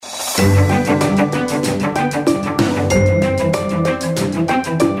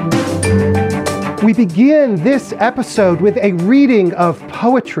We begin this episode with a reading of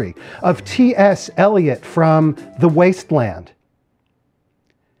poetry of T.S. Eliot from The Wasteland.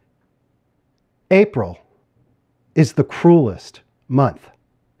 April is the cruelest month.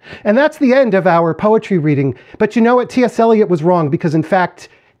 And that's the end of our poetry reading. But you know what? T.S. Eliot was wrong, because in fact,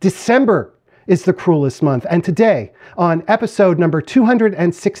 December is the cruelest month. And today, on episode number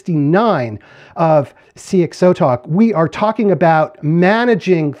 269 of CXOTalk, we are talking about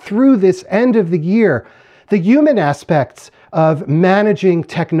managing through this end of the year, the human aspects of managing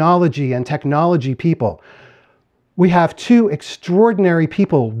technology and technology people. We have two extraordinary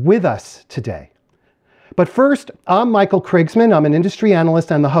people with us today. But first, I'm Michael Krigsman. I'm an industry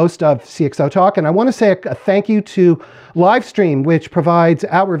analyst and the host of CXOTalk. And I want to say a thank you to Livestream, which provides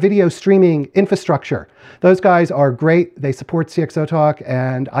our video streaming infrastructure. Those guys are great. They support CXOTalk,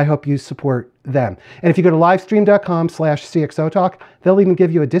 and I hope you support them. And if you go to livestream.com/CXOTalk, they'll even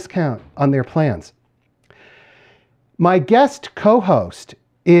give you a discount on their plans. My guest co-host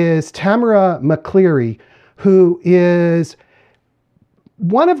is Tamara McCleary, who is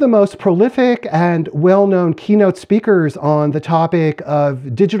one of the most prolific and well-known keynote speakers on the topic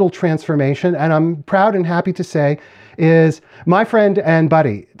of digital transformation, and I'm proud and happy to say, is my friend and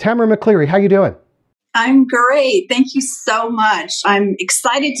buddy, Tamara McCleary. How you doing? I'm great. Thank you so much. I'm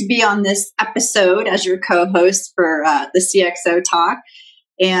excited to be on this episode as your co-host for the CXO Talk.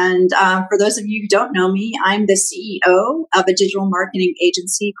 And for those of you who don't know me, I'm the CEO of a digital marketing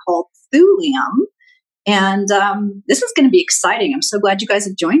agency called Thulium. And this is going to be exciting. I'm so glad you guys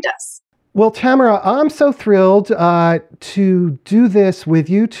have joined us. Well, Tamara, I'm so thrilled to do this with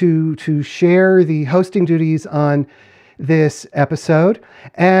you, to share the hosting duties on this episode.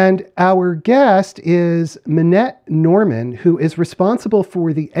 And our guest is Minette Norman, who is responsible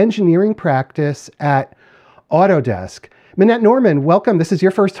for the engineering practice at Autodesk. Minette Norman, welcome. This is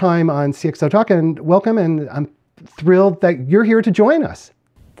your first time on CXOTalk, and welcome. And I'm thrilled that you're here to join us.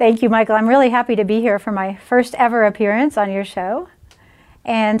 Thank you, Michael. I'm really happy to be here for my first ever appearance on your show.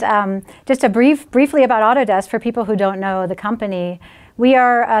 And just briefly about Autodesk, for people who don't know the company, we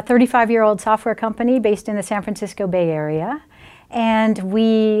are a 35-year-old software company based in the San Francisco Bay Area. And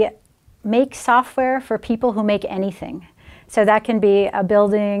we make software for people who make anything. So that can be a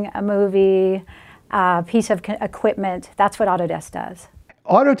building, a movie, a piece of equipment. That's what Autodesk does.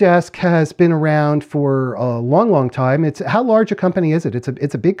 Autodesk has been around for a long, long time. How large a company is it? It's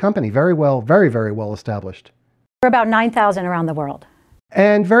a big company, very, very well established. We're about 9,000 around the world.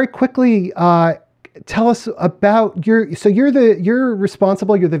 And very quickly, tell us about you're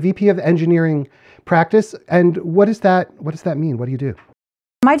responsible. You're the VP of engineering practice. And what does that mean? What do you do?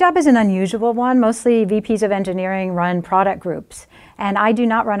 My job is an unusual one. Mostly VPs of engineering run product groups. And I do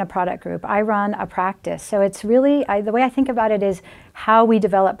not run a product group. I run a practice. So it's really, the way I think about it is how we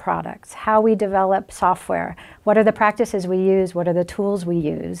develop products, how we develop software. What are the practices we use? What are the tools we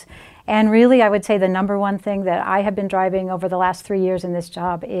use? And really, I would say the number one thing that I have been driving over the last 3 years in this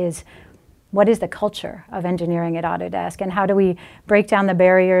job is what is the culture of engineering at Autodesk, and how do we break down the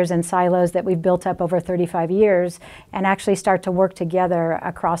barriers and silos that we've built up over 35 years and actually start to work together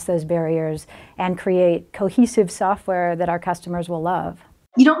across those barriers and create cohesive software that our customers will love.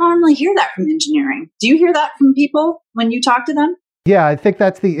 You don't normally hear that from engineering. Do you hear that from people when you talk to them? Yeah, I think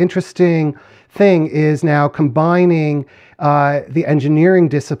that's the interesting thing, is now combining the engineering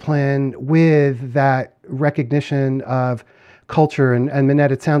discipline with that recognition of culture. And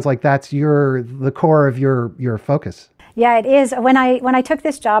Minette, it sounds like that's the core of your focus. Yeah, it is. When I took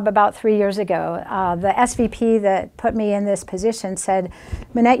this job about 3 years ago, the SVP that put me in this position said,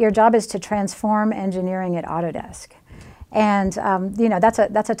 Minette, your job is to transform engineering at Autodesk. And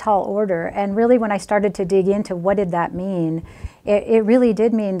that's a tall order. And really, when I started to dig into what did that mean, it really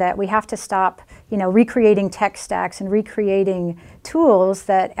did mean that we have to stop recreating tech stacks and recreating tools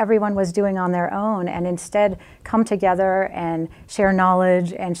that everyone was doing on their own, and instead come together and share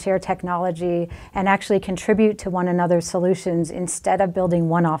knowledge and share technology and actually contribute to one another's solutions instead of building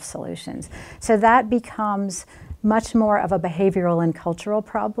one-off solutions. So that becomes much more of a behavioral and cultural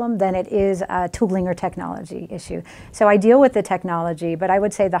problem than it is a tooling or technology issue. So I deal with the technology, but I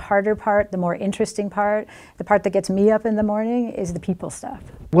would say the harder part, the more interesting part, the part that gets me up in the morning is the people stuff.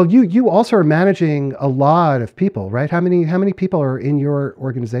 Well, you also are managing a lot of people, right? How many people are in your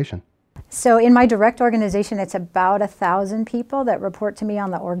organization? So in my direct organization, it's about 1,000 people that report to me on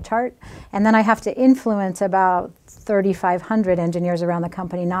the org chart. And then I have to influence about 3,500 engineers around the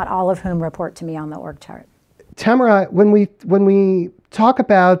company, not all of whom report to me on the org chart. Tamara, when we talk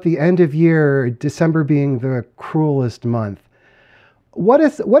about the end of year, December being the cruelest month, What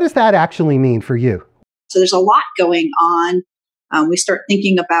does that actually mean for you? So there's a lot going on. We start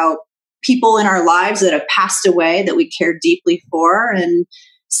thinking about people in our lives that have passed away that we care deeply for. And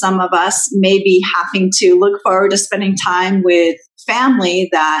some of us may be having to look forward to spending time with family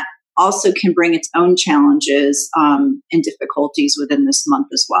that also can bring its own challenges and difficulties within this month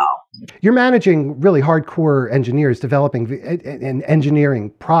as well. You're managing really hardcore engineers developing an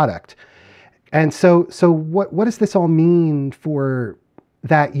engineering product. And so what does this all mean for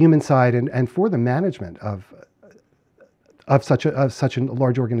that human side and for the management of such a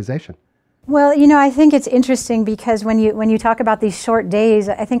large organization? Well, I think it's interesting because when you talk about these short days,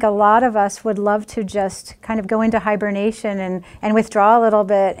 I think a lot of us would love to just kind of go into hibernation and withdraw a little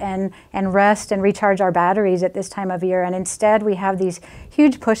bit and rest and recharge our batteries at this time of year. And instead, we have these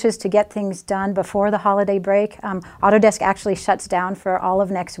huge pushes to get things done before the holiday break. Autodesk actually shuts down for all of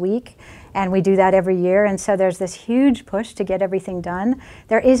next week, and we do that every year. And so there's this huge push to get everything done.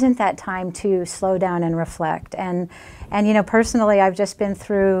 There isn't that time to slow down and reflect. And personally, I've just been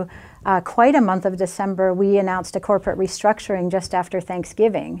through quite a month of December. We announced a corporate restructuring just after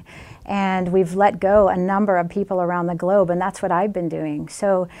Thanksgiving, and we've let go a number of people around the globe, and that's what I've been doing.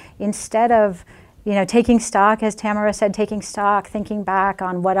 So instead of taking stock, as Tamara said, taking stock, thinking back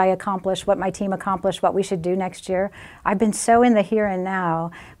on what I accomplished, what my team accomplished, what we should do next year, I've been so in the here and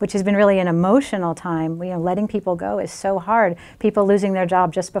now, which has been really an emotional time. Letting people go is so hard. People losing their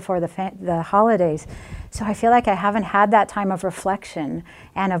job just before the holidays. So I feel like I haven't had that time of reflection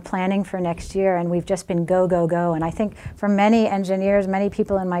and of planning for next year, and we've just been go, go, go. And I think for many engineers, many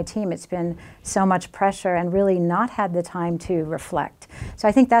people in my team, it's been so much pressure and really not had the time to reflect. So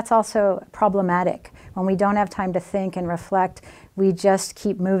I think that's also problematic. When we don't have time to think and reflect, we just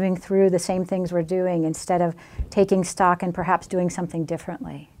keep moving through the same things we're doing instead of taking stock and perhaps doing something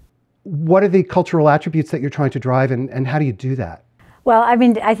differently. What are the cultural attributes that you're trying to drive, and how do you do that? Well,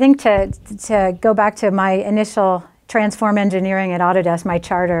 I think to go back to my initial Transform Engineering at Autodesk, my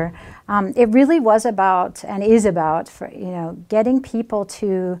charter, it really was about and is about getting people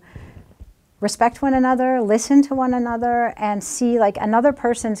to respect one another, listen to one another, and see like another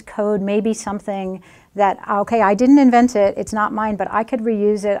person's code may be something that, okay, I didn't invent it, it's not mine, but I could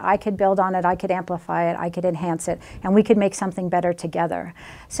reuse it, I could build on it, I could amplify it, I could enhance it, and we could make something better together.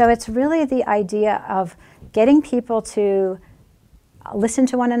 So it's really the idea of getting people to listen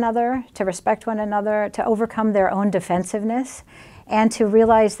to one another, to respect one another, to overcome their own defensiveness, and to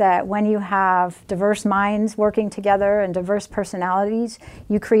realize that when you have diverse minds working together and diverse personalities,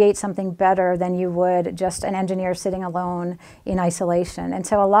 you create something better than you would just an engineer sitting alone in isolation. And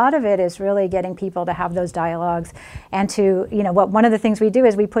so a lot of it is really getting people to have those dialogues and to, one of the things we do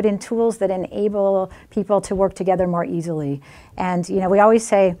is we put in tools that enable people to work together more easily. And, we always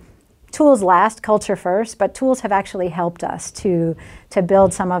say, tools last, culture first, but tools have actually helped us to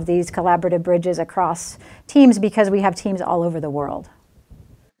build some of these collaborative bridges across teams because we have teams all over the world.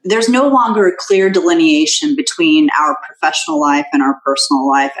 There's no longer a clear delineation between our professional life and our personal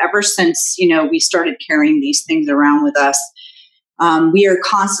life. Ever since, we started carrying these things around with us, we are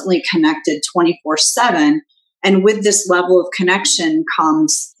constantly connected 24/7. And with this level of connection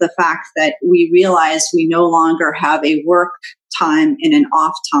comes the fact that we realize we no longer have a work time and an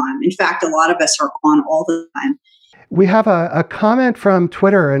off time. In fact, a lot of us are on all the time. We have a comment from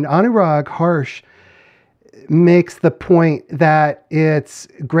Twitter, and Anurag Harsh makes the point that it's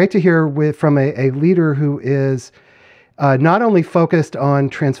great to hear from a leader who is not only focused on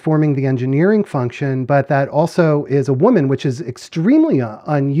transforming the engineering function, but that also is a woman, which is extremely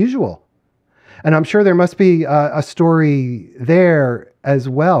unusual. And I'm sure there must be a story there as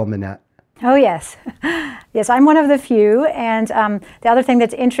well, Minette. Oh, yes. Yes, I'm one of the few. And the other thing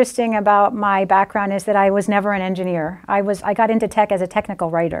that's interesting about my background is that I was never an engineer. I got into tech as a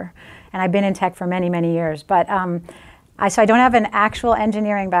technical writer, and I've been in tech for many, many years. But so I don't have an actual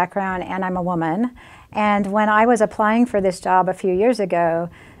engineering background, and I'm a woman. And when I was applying for this job a few years ago,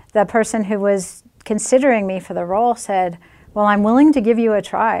 the person who was considering me for the role said, well, I'm willing to give you a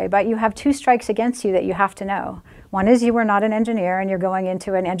try, but you have 2 strikes against you that you have to know. One is you were not an engineer and you're going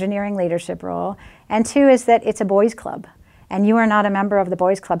into an engineering leadership role. And 2 is that it's a boys' club and you are not a member of the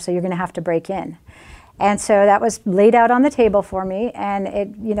boys' club, so you're going to have to break in. And so that was laid out on the table for me, and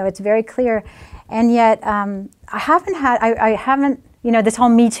it's very clear. And yet I haven't this whole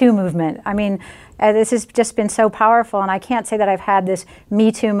Me Too movement. I mean, this has just been so powerful, and I can't say that I've had this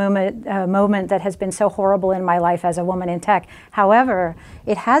Me Too moment that has been so horrible in my life as a woman in tech. However,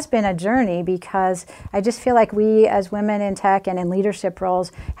 it has been a journey because I just feel like we as women in tech and in leadership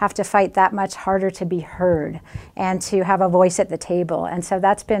roles have to fight that much harder to be heard and to have a voice at the table. And so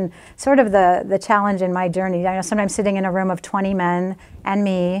that's been sort of the challenge in my journey. I know sometimes sitting in a room of 20 men and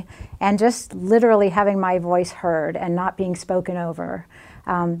me and just literally having my voice heard and not being spoken over.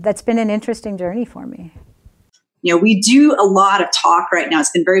 That's been an interesting journey for me. We do a lot of talk right now.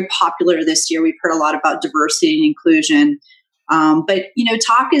 It's been very popular this year. We've heard a lot about diversity and inclusion. But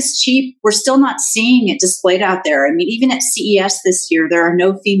talk is cheap. We're still not seeing it displayed out there. I mean, even at CES this year, there are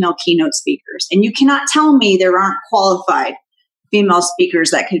no female keynote speakers. And you cannot tell me there aren't qualified female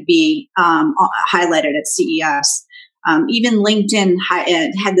speakers that could be highlighted at CES. Even LinkedIn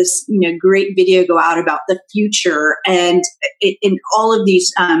had this, great video go out about the future, and in all of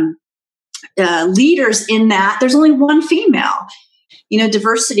these leaders in that, there's only one female.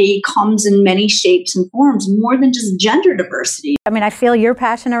 Diversity comes in many shapes and forms, more than just gender diversity. I mean, I feel you're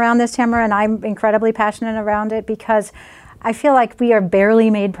passionate around this, Tamara, and I'm incredibly passionate around it because I feel like we are barely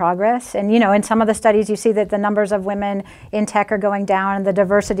made progress. And, in some of the studies, you see that the numbers of women in tech are going down and the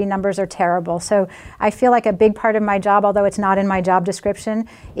diversity numbers are terrible. So I feel like a big part of my job, although it's not in my job description,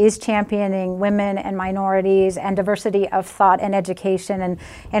 is championing women and minorities and diversity of thought and education. And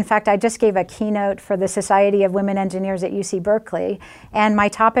in fact, I just gave a keynote for the Society of Women Engineers at UC Berkeley. And my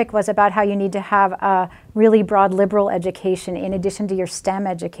topic was about how you need to have a really broad liberal education in addition to your STEM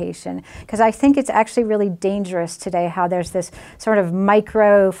education. Because I think it's actually really dangerous today how there's this sort of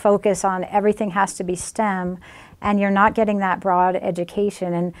micro focus on everything has to be STEM, and you're not getting that broad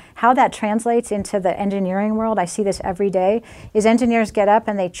education. And how that translates into the engineering world, I see this every day, is engineers get up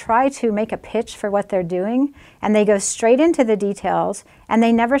and they try to make a pitch for what they're doing, and they go straight into the details, and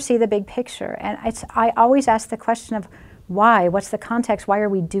they never see the big picture. And I always ask the question of, why? What's the context? Why are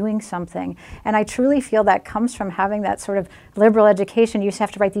we doing something? And I truly feel that comes from having that sort of liberal education. You used to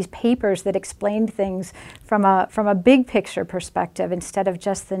have to write these papers that explained things from a big picture perspective instead of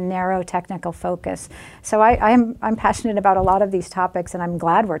just the narrow technical focus. So I'm passionate about a lot of these topics, and I'm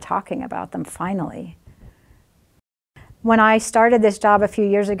glad we're talking about them finally. When I started this job a few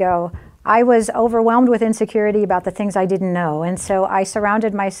years ago, I was overwhelmed with insecurity about the things I didn't know. And so I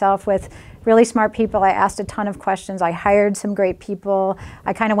surrounded myself with really smart people. I asked a ton of questions. I hired some great people.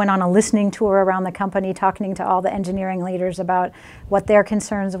 I kind of went on a listening tour around the company, talking to all the engineering leaders about what their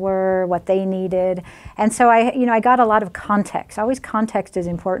concerns were, what they needed. And so I got a lot of context. Always context is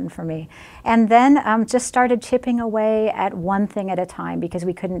important for me. And then just started chipping away at one thing at a time because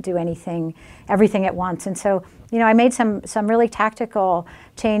we couldn't do everything at once. And so, I made some really tactical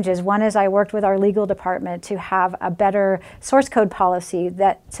changes. One is I worked with our legal department to have a better source code policy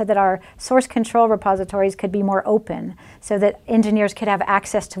so that our source control repositories could be more open so that engineers could have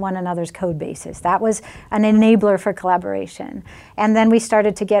access to one another's code bases. That was an enabler for collaboration. And then we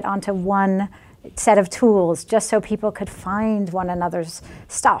started to get onto one set of tools just so people could find one another's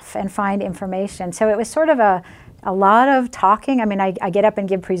stuff and find information. So it was sort of a lot of talking. I mean, I get up and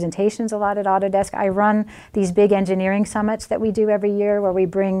give presentations a lot at Autodesk. I run these big engineering summits that we do every year where we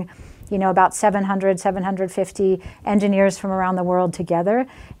bring about 750 engineers from around the world together.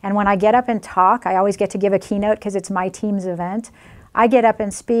 And when I get up and talk, I always get to give a keynote because it's my team's event. I get up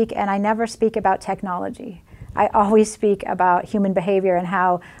and speak, and I never speak about technology. I always speak about human behavior and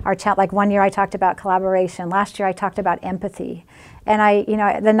how like one year I talked about collaboration. Last year I talked about empathy. And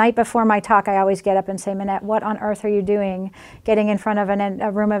the night before my talk, I always get up and say, Minette, what on earth are you doing getting in front of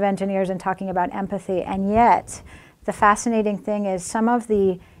a room of engineers and talking about empathy? And yet, the fascinating thing is some of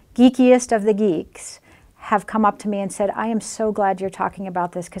the geekiest of the geeks have come up to me and said, I am so glad you're talking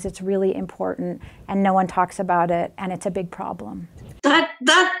about this because it's really important and no one talks about it and it's a big problem.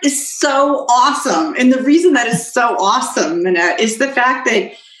 That is so awesome. And the reason that is so awesome, Minette, is the fact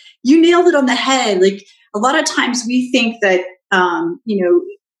that you nailed it on the head. Like a lot of times we think that,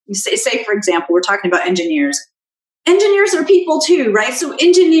 say for example, we're talking about engineers. Engineers are people too, right? So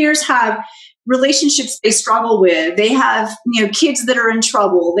engineers have relationships they struggle with. They have, kids that are in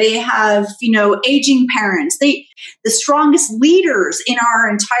trouble. They have, aging parents. The strongest leaders in our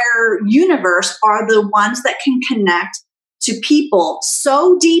entire universe are the ones that can connect to people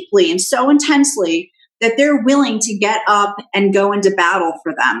so deeply and so intensely that they're willing to get up and go into battle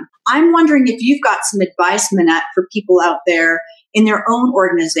for them. I'm wondering if you've got some advice, Minette, for people out there in their own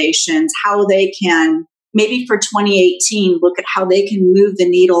organizations, how they can, maybe for 2018, look at how they can move the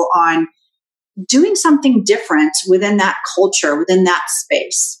needle on doing something different within that culture, within that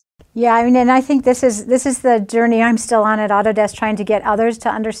space. Yeah, I mean, and I think this is the journey I'm still on at Autodesk, trying to get others to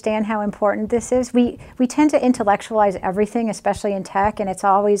understand how important this is. We tend to intellectualize everything, especially in tech, and it's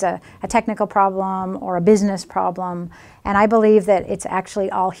always a technical problem or a business problem. And I believe that it's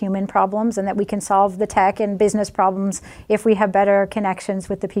actually all human problems, and that we can solve the tech and business problems if we have better connections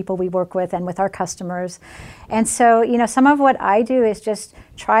with the people we work with and with our customers. And so, some of what I do is just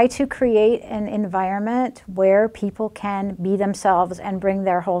try to create an environment where people can be themselves and bring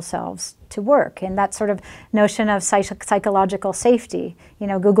their whole selves to work. And that sort of notion of psychological safety.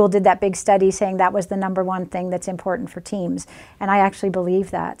 Google did that big study saying that was the #1 thing that's important for teams. And I actually believe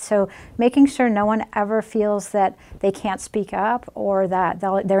that. So making sure no one ever feels that they can't speak up or that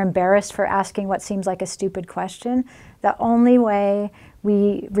they're embarrassed for asking what seems like a stupid question. The only way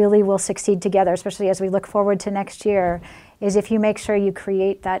we really will succeed together, especially as we look forward to next year, is if you make sure you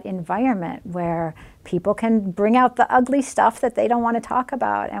create that environment where people can bring out the ugly stuff that they don't want to talk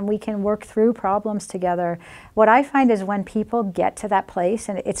about, and we can work through problems together. What I find is when people get to that place,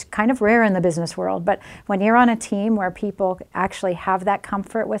 and it's kind of rare in the business world, but when you're on a team where people actually have that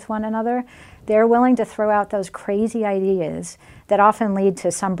comfort with one another, they're willing to throw out those crazy ideas that often lead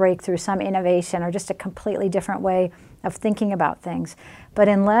to some breakthrough, some innovation, or just a completely different way of thinking about things. But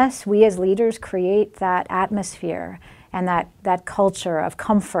unless we as leaders create that atmosphere and that culture of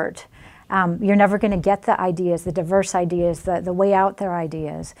comfort, you're never going to get the ideas, the diverse ideas, the way out there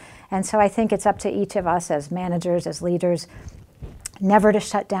ideas. And so I think it's up to each of us as managers, as leaders, never to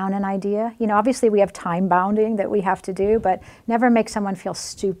shut down an idea. Obviously we have time bounding that we have to do, but never make someone feel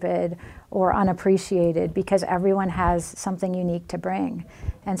stupid or unappreciated because everyone has something unique to bring.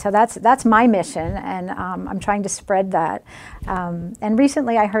 And so that's my mission, and I'm trying to spread that. And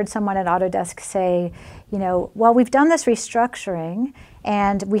recently I heard someone at Autodesk say, well, we've done this restructuring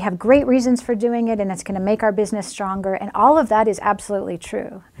and we have great reasons for doing it, and it's going to make our business stronger, and all of that is absolutely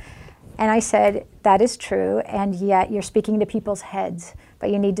true. And I said, that is true, and yet you're speaking to people's heads, but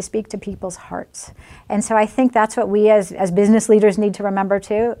you need to speak to people's hearts. And so I think that's what we as business leaders need to remember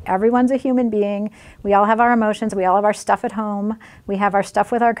too. Everyone's a human being. We all have our emotions. We all have our stuff at home. We have our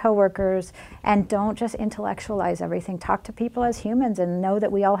stuff with our coworkers. And don't just intellectualize everything. Talk to people as humans and know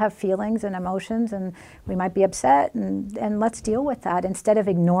that we all have feelings and emotions, and we might be upset, and let's deal with that instead of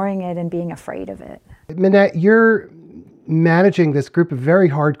ignoring it and being afraid of it. Minette, you're managing this group of very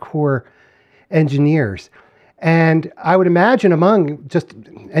hardcore engineers. And I would imagine among just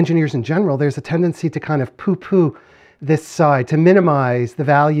engineers in general, there's a tendency to kind of poo-poo this side, to minimize the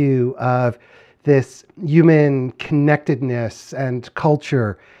value of this human connectedness and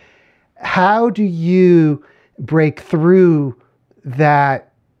culture. How do you break through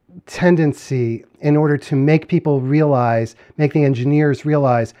that tendency in order to make people realize, make the engineers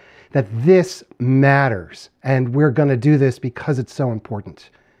realize that this matters and we're going to do this because it's so important,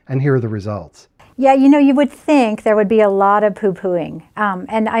 and here are the results? Yeah, you would think there would be a lot of poo-pooing.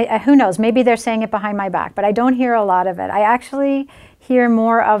 And who knows, maybe they're saying it behind my back, but I don't hear a lot of it. I actually hear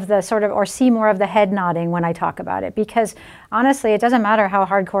more of the or see more of the head nodding when I talk about it, because honestly, it doesn't matter how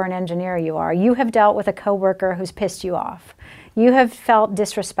hardcore an engineer you are. You have dealt with a coworker who's pissed you off. You have felt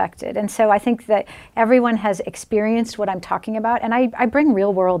disrespected. And so I think that everyone has experienced what I'm talking about. And I bring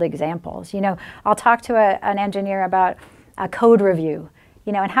real world examples. I'll talk to an engineer about a code review.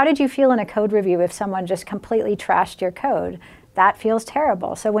 And how did you feel in a code review if someone just completely trashed your code? That feels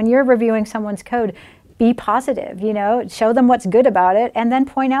terrible. So when you're reviewing someone's code, be positive, show them what's good about it, and then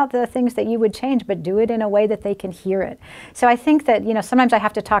point out the things that you would change, but do it in a way that they can hear it. So I think that, sometimes I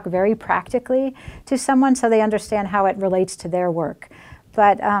have to talk very practically to someone so they understand how it relates to their work.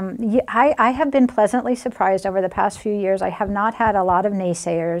 But I have been pleasantly surprised over the past few years. I have not had a lot of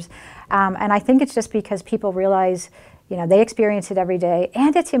naysayers. And I think it's just because people realize, they experience it every day.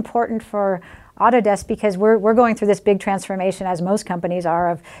 And it's important for Autodesk because we're going through this big transformation, as most companies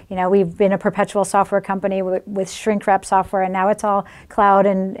are, of, we've been a perpetual software company with shrink wrap software, and now it's all cloud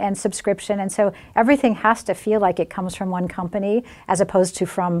and subscription. And so everything has to feel like it comes from one company as opposed to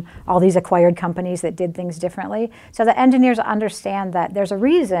from all these acquired companies that did things differently. So the engineers understand that there's a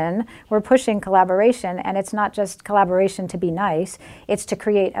reason we're pushing collaboration, and it's not just collaboration to be nice, it's to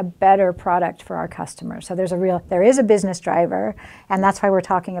create a better product for our customers. So there is a business driver, and that's why we're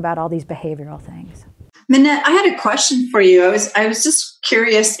talking about all these behavioral things. Minette, I had a question for you. I was just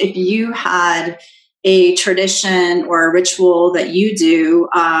curious if you had a tradition or a ritual that you do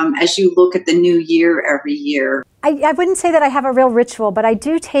as you look at the new year every year. I wouldn't say that I have a real ritual, but I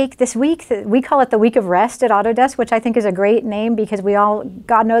do take this week, we call it the week of rest at Autodesk, which I think is a great name because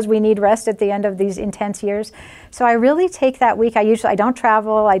God knows we need rest at the end of these intense years. So I really take that week. I don't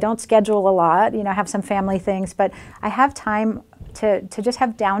travel, I don't schedule a lot, I have some family things, but I have time to just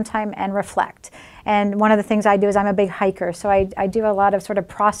have downtime and reflect. And one of the things I do is I'm a big hiker, so I do a lot of sort of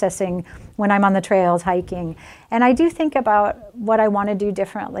processing when I'm on the trails hiking. And I do think about what I want to do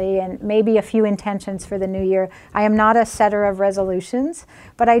differently and maybe a few intentions for the new year. I am not a setter of resolutions,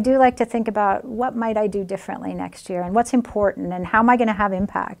 but I do like to think about what might I do differently next year and what's important and how am I going to have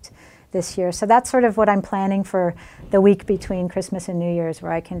impact this year. So that's sort of what I'm planning for the week between Christmas and New Year's,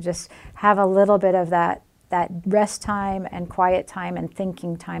 where I can just have a little bit of that rest time and quiet time and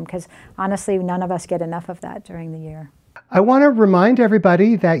thinking time, because honestly, none of us get enough of that during the year. I want to remind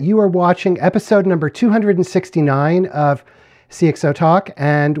everybody that you are watching episode number 269 of CXOTalk,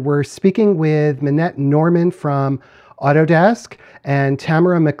 and we're speaking with Minette Norman from Autodesk, and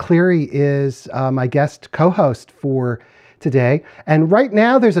Tamara McCleary is my guest co-host for today. And right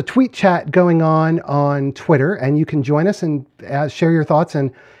now there's a tweet chat going on Twitter, and you can join us and share your thoughts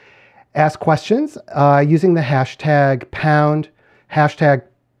and ask questions using the hashtag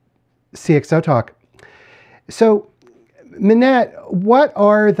 #CXOTalk. So, Minette, what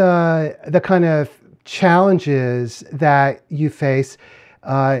are the kind of challenges that you face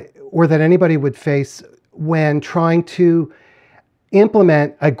or that anybody would face when trying to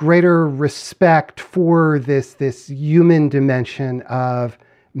implement a greater respect for this human dimension of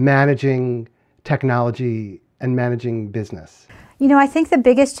managing technology and managing business? You know, I think the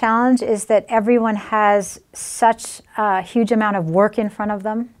biggest challenge is that everyone has such a huge amount of work in front of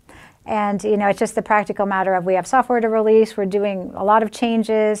them. And, you know, it's just the practical matter of we have software to release, we're doing a lot of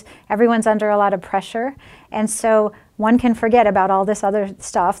changes, everyone's under a lot of pressure. And so one can forget about all this other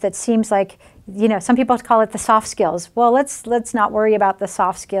stuff that seems like, you know, some people call it the soft skills. Well, let's not worry about the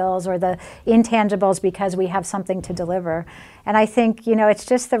soft skills or the intangibles because we have something to deliver. And I think, you know, it's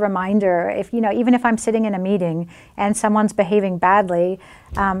just the reminder, if, you know, even if I'm sitting in a meeting and someone's behaving badly,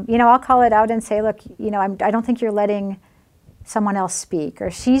 you know, I'll call it out and say, look, you know, I don't think you're letting someone else speak,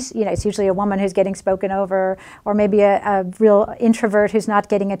 or she's, you know, it's usually a woman who's getting spoken over, or maybe a real introvert who's not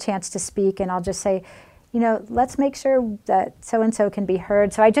getting a chance to speak, and I'll just say, you know, let's make sure that so-and-so can be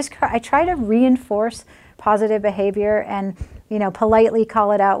heard. So I try to reinforce positive behavior and, you know, politely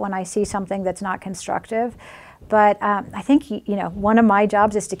call it out when I see something that's not constructive. But I think, you know, one of my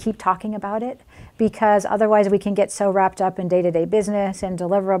jobs is to keep talking about it, because otherwise we can get so wrapped up in day-to-day business and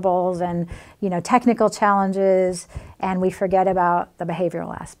deliverables and, you know, technical challenges, and we forget about the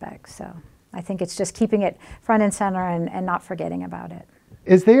behavioral aspects. So I think it's just keeping it front and center and not forgetting about it.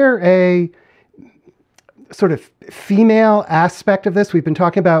 Is there a sort of female aspect of this? We've been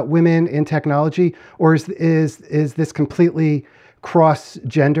talking about women in technology, or is this completely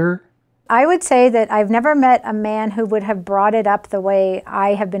cross-gender? I would say that I've never met a man who would have brought it up the way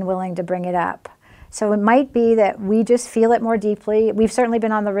I have been willing to bring it up. So it might be that we just feel it more deeply. We've certainly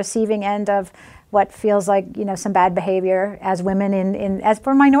been on the receiving end of what feels like, you know, some bad behavior as women as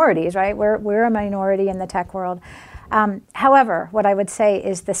for minorities, right? We're a minority in the tech world. However, what I would say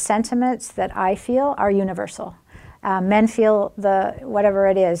is the sentiments that I feel are universal. Men feel whatever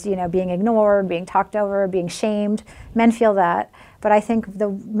it is, you know, being ignored, being talked over, being shamed. Men feel that. But I think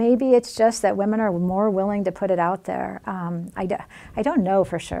maybe it's just that women are more willing to put it out there. I don't know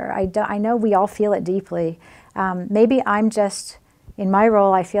for sure. I know we all feel it deeply. Maybe I'm just, in my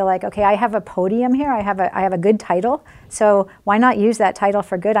role, I feel like, okay, I have a podium here. I have a good title. So why not use that title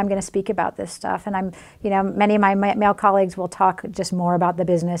for good? I'm going to speak about this stuff. And many of my male colleagues will talk just more about the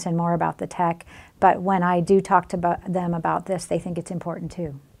business and more about the tech. But when I do talk to them about this, they think it's important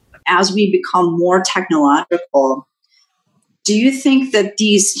too. As we become more technological, do you think that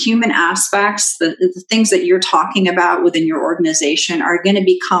these human aspects, the things that you're talking about within your organization, are going to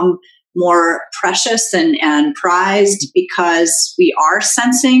become more precious and prized because we are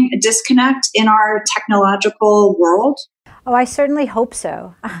sensing a disconnect in our technological world? Oh, I certainly hope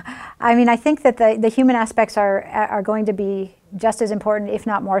so. I mean, I think that the human aspects are going to be just as important, if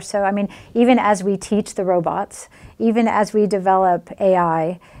not more so. I mean, even as we teach the robots, even as we develop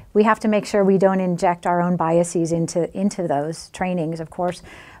AI, we have to make sure we don't inject our own biases into those trainings, of course.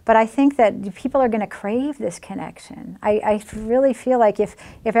 But I think that people are going to crave this connection. I really feel like if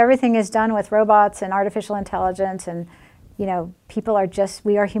everything is done with robots and artificial intelligence, and you know,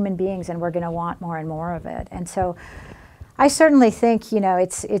 we are human beings, and we're going to want more and more of it. And so I certainly think, you know,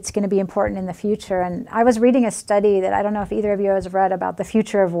 it's going to be important in the future. And I was reading a study that I don't know if either of you has read about the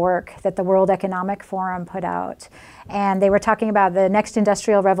future of work that the World Economic Forum put out. And they were talking about the next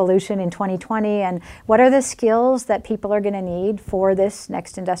industrial revolution in 2020 and what are the skills that people are going to need for this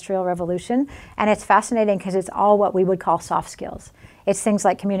next industrial revolution. And it's fascinating because it's all what we would call soft skills. It's things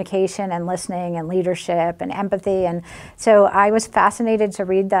like communication and listening and leadership and empathy. And so I was fascinated to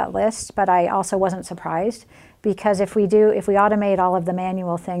read that list, but I also wasn't surprised because if we automate all of the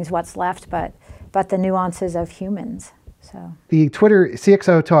manual things, what's left but the nuances of humans? So the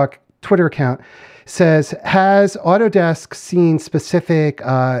CXOTalk Twitter account says, has Autodesk seen specific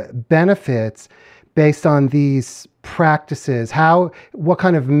benefits based on these practices? What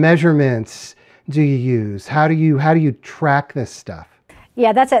kind of measurements do you use? How do you track this stuff?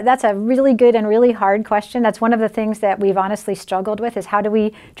 Yeah, that's a really good and really hard question. That's one of the things that we've honestly struggled with, is how do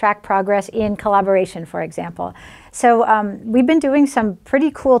we track progress in collaboration, for example. So we've been doing some pretty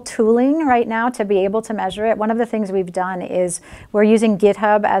cool tooling right now to be able to measure it. One of the things we've done is we're using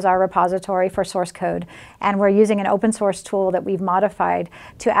GitHub as our repository for source code, and we're using an open source tool that we've modified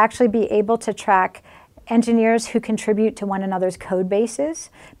to actually be able to track engineers who contribute to one another's code bases,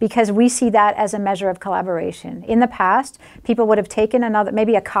 because we see that as a measure of collaboration. In the past, people would have taken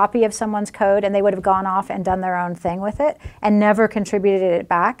maybe a copy of someone's code, and they would have gone off and done their own thing with it and never contributed it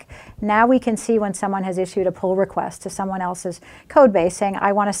back. Now we can see when someone has issued a pull request to someone else's code base saying,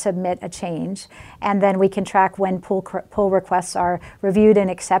 I want to submit a change, and then we can track when pull requests are reviewed and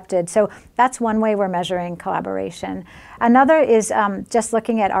accepted. So that's one way we're measuring collaboration. Another is just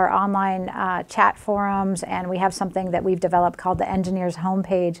looking at our online chat forums, and we have something that we've developed called the Engineers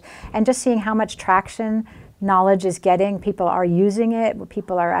Homepage, and just seeing how much traction knowledge is getting. People are using it.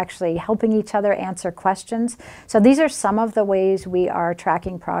 People are actually helping each other answer questions. So these are some of the ways we are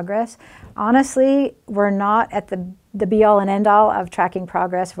tracking progress. Honestly, we're not at the be-all and end-all of tracking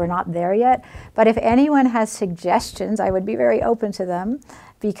progress. We're not there yet. But if anyone has suggestions, I would be very open to them,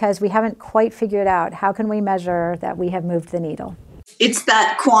 because we haven't quite figured out how can we measure that we have moved the needle. It's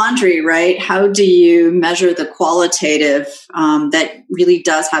that quandary, right? How do you measure the qualitative that really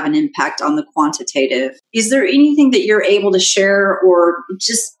does have an impact on the quantitative? Is there anything that you're able to share or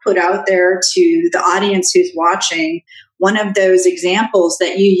just put out there to the audience who's watching, one of those examples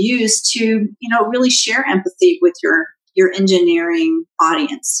that you use to, really share empathy with your engineering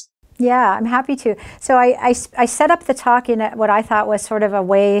audience? Yeah, I'm happy to. So I set up the talk in what I thought was sort of a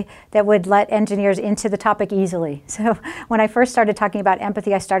way that would let engineers into the topic easily. So when I first started talking about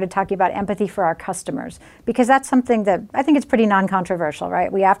empathy, I started talking about empathy for our customers, because that's something that I think it's pretty non-controversial,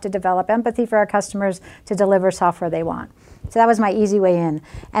 right? We have to develop empathy for our customers to deliver software they want. So that was my easy way in.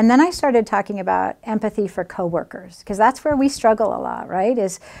 And then I started talking about empathy for coworkers, because that's where we struggle a lot, right?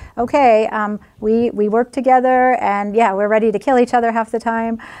 Is, okay, we work together, and yeah, we're ready to kill each other half the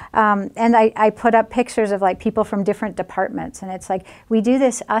time. And I put up pictures of like people from different departments, and it's like we do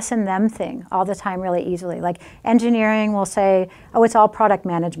this us and them thing all the time really easily. Like engineering will say, oh, it's all product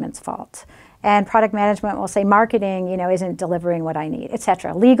management's fault. And product management will say marketing, isn't delivering what I need, et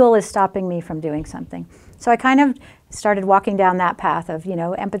cetera. Legal is stopping me from doing something. So I kind of started walking down that path of,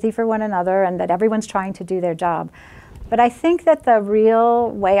 empathy for one another, and that everyone's trying to do their job. But I think that the real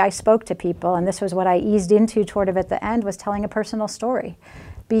way I spoke to people, and this was what I eased into toward of at the end, was telling a personal story.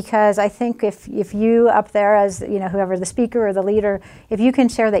 Because I think if you up there as, whoever the speaker or the leader, if you can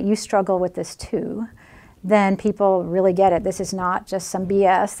share that you struggle with this too, then people really get it. This is not just some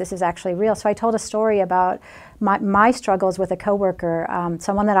BS, this is actually real. So I told a story about my struggles with a coworker,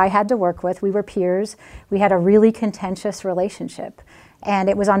 someone that I had to work with. We were peers. We had a really contentious relationship. And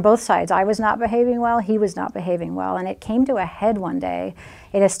it was on both sides. I was not behaving well, he was not behaving well. And it came to a head one day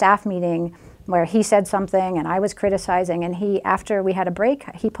at a staff meeting where he said something and I was criticizing. And after we had a break,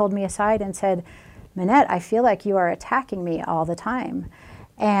 he pulled me aside and said, Minette, I feel like you are attacking me all the time.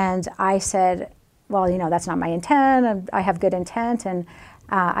 And I said, well, that's not my intent. I have good intent. And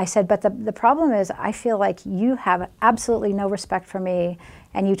I said, but the problem is I feel like you have absolutely no respect for me,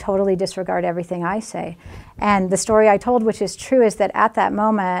 and you totally disregard everything I say. And the story I told, which is true, is that at that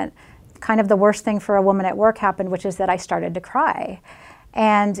moment, kind of the worst thing for a woman at work happened, which is that I started to cry.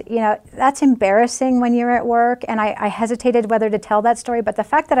 And, that's embarrassing when you're at work. And I hesitated whether to tell that story. But the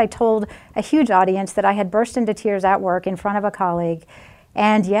fact that I told a huge audience that I had burst into tears at work in front of a colleague,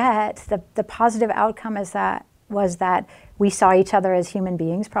 and yet the positive outcome was that we saw each other as human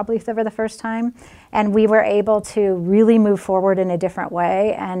beings, probably for the first time, and we were able to really move forward in a different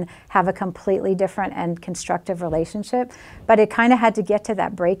way and have a completely different and constructive relationship. But it kind of had to get to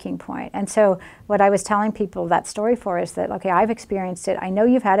that breaking point. And so what I was telling people that story for is that, okay, I've experienced it. I know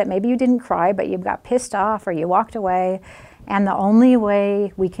you've had it. Maybe you didn't cry, but you got pissed off or you walked away. And the only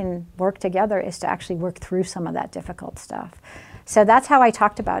way we can work together is to actually work through some of that difficult stuff. So that's how I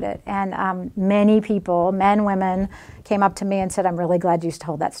talked about it. And many people, men, women, came up to me and said, I'm really glad you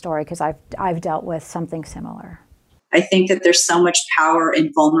told that story, because I've dealt with something similar. I think that there's so much power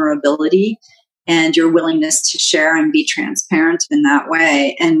in vulnerability and your willingness to share and be transparent in that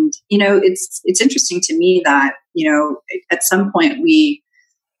way. And, it's interesting to me that, at some point we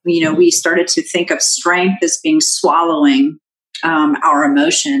we started to think of strength as being swallowing our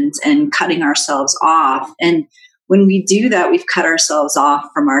emotions and cutting ourselves off. And when we do that, we've cut ourselves off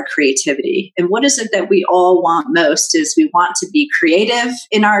from our creativity. And what is it that we all want most is we want to be creative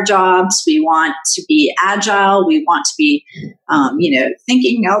in our jobs. We want to be agile. We want to be,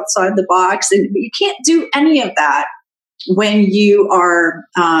 thinking outside the box. And you can't do any of that when you are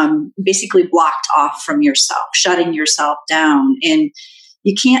basically blocked off from yourself, shutting yourself down. And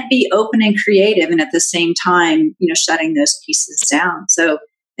you can't be open and creative and at the same time, shutting those pieces down. So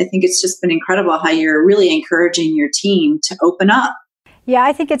I think it's just been incredible how you're really encouraging your team to open up.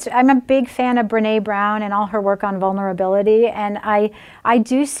 Yeah, I'm a big fan of Brené Brown and all her work on vulnerability. And I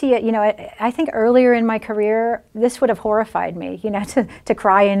do see it, I think earlier in my career, this would have horrified me, to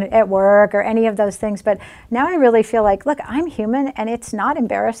cry at work or any of those things. But now I really feel like, look, I'm human and it's not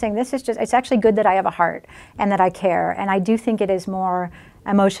embarrassing. It's actually good that I have a heart and that I care. And I do think it is more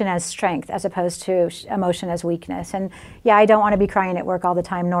emotion as strength as opposed to emotion as weakness. And yeah, I don't want to be crying at work all the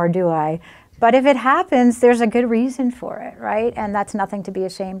time, nor do I. But if it happens, there's a good reason for it, right? And that's nothing to be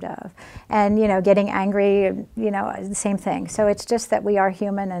ashamed of. And, getting angry, the same thing. So it's just that we are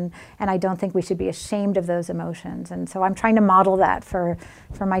human, and I don't think we should be ashamed of those emotions. And so I'm trying to model that for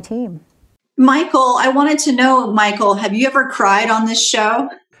my team. Michael, I wanted to know, have you ever cried on this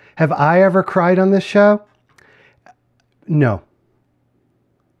show? Have I ever cried on this show? No.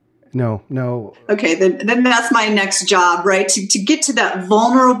 No. Okay, then that's my next job, right? To get to that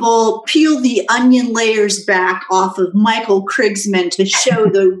vulnerable, peel the onion layers back off of Michael Krigsman to show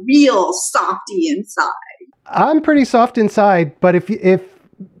the real softy inside. I'm pretty soft inside, but if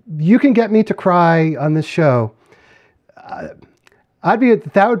you can get me to cry on this show, that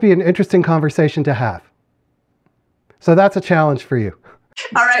would be an interesting conversation to have. So that's a challenge for you.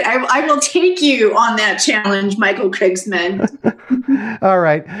 All right, I will take you on that challenge, Michael Krigsman. All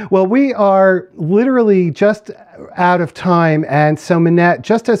right. Well, we are literally just out of time. And so, Minette,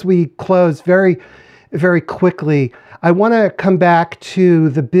 just as we close very, very quickly, I want to come back to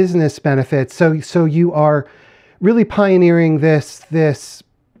the business benefits. So you are really pioneering this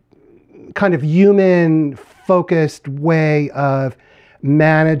kind of human-focused way of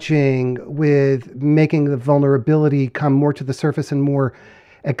managing, with making the vulnerability come more to the surface and more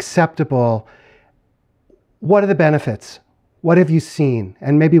acceptable. What are the benefits? What have you seen?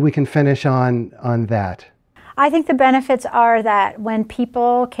 And maybe we can finish on that. I think the benefits are that when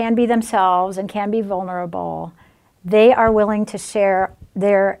people can be themselves and can be vulnerable, they are willing to share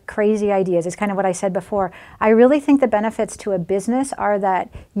their crazy ideas. It's kind of what I said before. I really think the benefits to a business are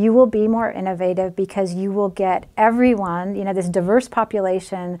that you will be more innovative because you will get everyone, this diverse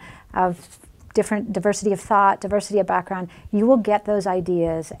population of different diversity of thought, diversity of background. You will get those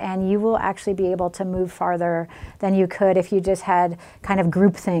ideas and you will actually be able to move farther than you could if you just had kind of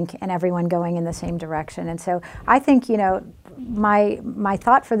groupthink and everyone going in the same direction. And so I think, my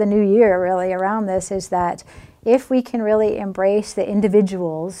thought for the new year really around this is that if we can really embrace the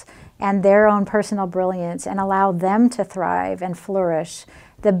individuals and their own personal brilliance and allow them to thrive and flourish,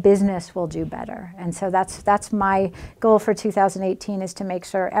 the business will do better. And so that's my goal for 2018, is to make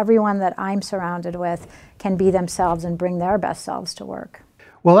sure everyone that I'm surrounded with can be themselves and bring their best selves to work.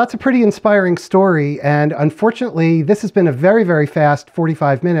 Well, that's a pretty inspiring story. And unfortunately, this has been a very, very fast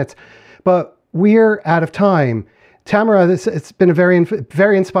 45 minutes, but we're out of time. Tamara, it's been a very,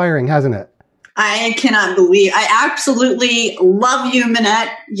 very inspiring, hasn't it? I cannot believe. I absolutely love you, Minette.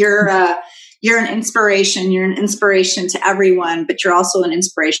 You're an inspiration. You're an inspiration to everyone, but you're also an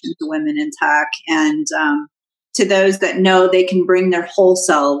inspiration to women in tech and to those that know they can bring their whole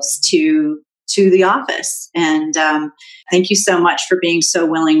selves to the office. And thank you so much for being so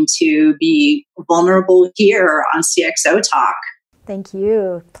willing to be vulnerable here on CXOTalk. Thank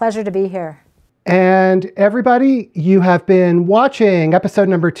you. Pleasure to be here. And everybody, you have been watching episode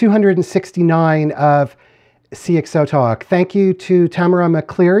number 269 of CXOTalk. Thank you to Tamara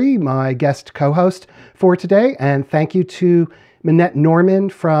McCleary, my guest co-host for today, and thank you to Minette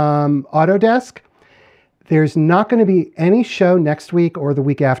Norman from Autodesk. There's not going to be any show next week or the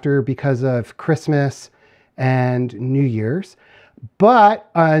week after because of Christmas and New Year's,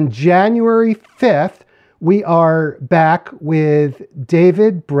 but on January 5th, we are back with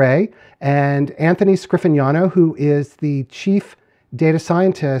David Bray and Anthony Scriffignano, who is the chief data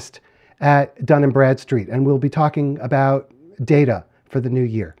scientist at Dun & Bradstreet, and we'll be talking about data for the new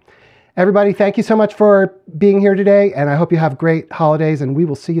year. Everybody, thank you so much for being here today, and I hope you have great holidays, and we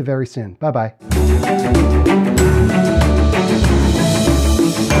will see you very soon. Bye-bye.